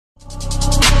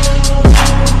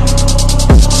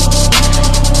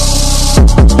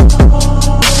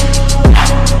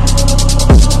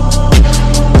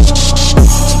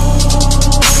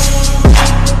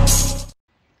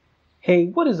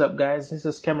What is up, guys? This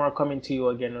is Camera coming to you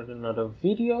again with another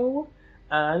video,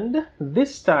 and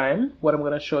this time what I'm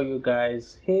going to show you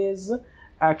guys is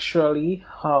actually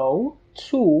how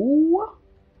to...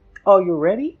 Are you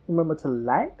ready? Remember to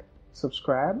like,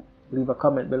 subscribe, leave a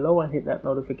comment below and hit that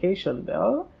notification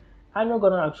bell. And we're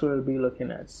going to actually be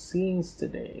looking at scenes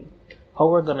today, how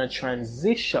we're going to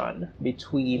transition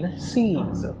between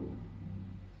scenes.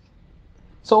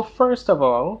 So first of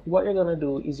all, what you're going to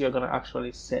do is you're going to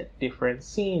actually set different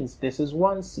scenes. This is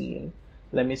one scene.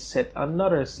 Let me set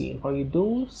another scene. How you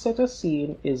do set a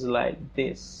scene is like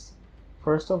this.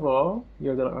 First of all,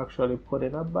 you're going to actually put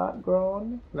in a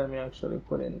background. Let me actually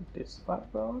put in this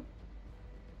background.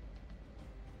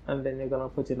 And then you're going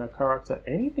to put in a character,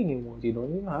 anything you want. You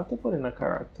don't even have to put in a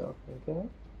character, okay?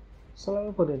 So let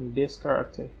me put in this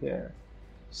character here.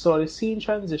 So the scene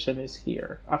transition is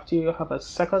here. After you have a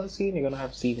second scene, you're going to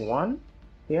have scene 1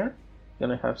 here. You're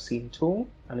going to have scene 2.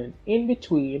 And then in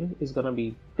between is going to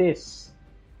be this.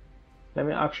 Let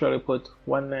me actually put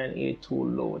 1982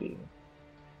 loading.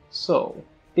 So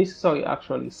this is how you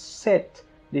actually set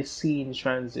the scene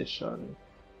transition.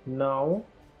 Now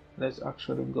let's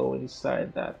actually go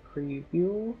inside that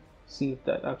preview. See if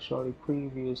that actually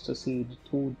previews to see the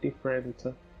two different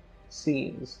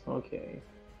scenes. Okay.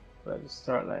 Let's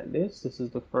start like this. This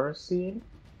is the first scene.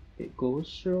 It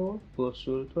goes through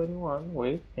 21.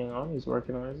 Wait, hang on, he's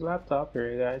working on his laptop.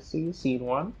 Here you guys see scene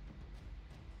 1.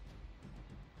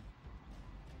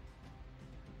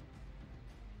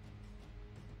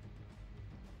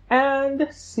 And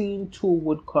scene 2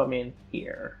 would come in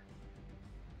here.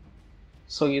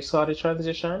 So you saw the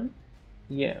transition?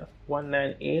 Yeah,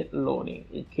 198 loading.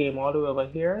 It came all the way over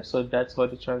here, so that's how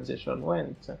the transition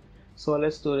went. So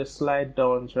let's do the slide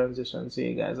down transition so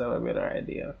you guys have a better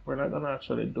idea. We're not going to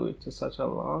actually do it to such a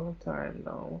long time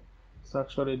now. Let's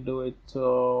actually do it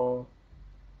to...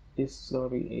 This is going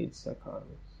to be 8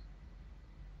 seconds.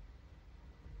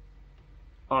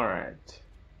 Alright.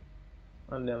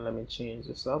 And then let me change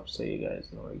this up so you guys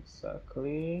know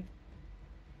exactly.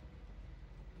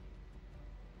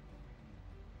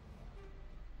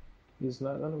 He's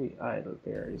not going to be idle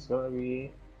there. He's going to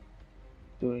be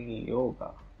doing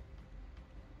yoga.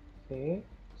 Okay,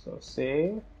 so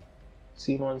save.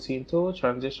 Scene 1, scene 2,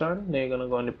 transition. Now you're gonna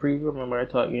go in the preview. Remember I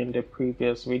taught you in the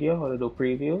previous video how to do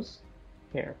previews.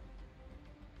 Here.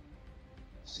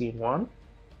 Scene 1.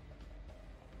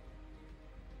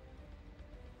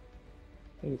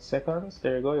 8 seconds.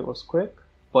 There you go. It was quick.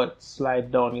 But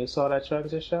slide down. You saw that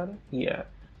transition? Yeah.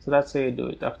 So that's how you do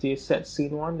it. After you set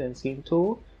scene 1, then scene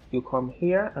 2, you come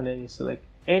here and then you select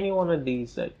any one of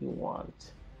these that you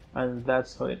want. And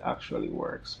that's how it actually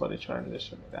works for the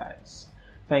transition, guys.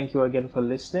 Thank you again for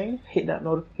listening. Hit that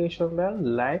notification bell,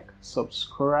 like,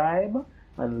 subscribe,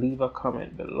 and leave a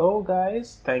comment below,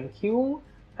 guys. Thank you.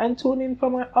 And tune in for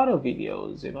my other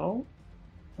videos, you know.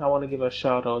 I want to give a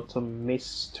shout out to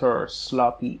Mr.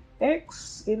 Sloppy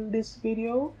X in this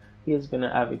video. He has been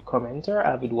an avid commenter,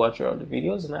 avid watcher of the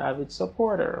videos, and an avid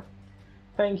supporter.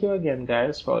 Thank you again,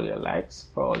 guys, for all your likes,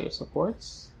 for all your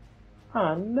supports.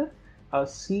 And I'll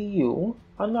see you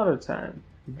another time.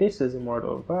 This is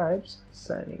Immortal Vibes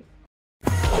signing.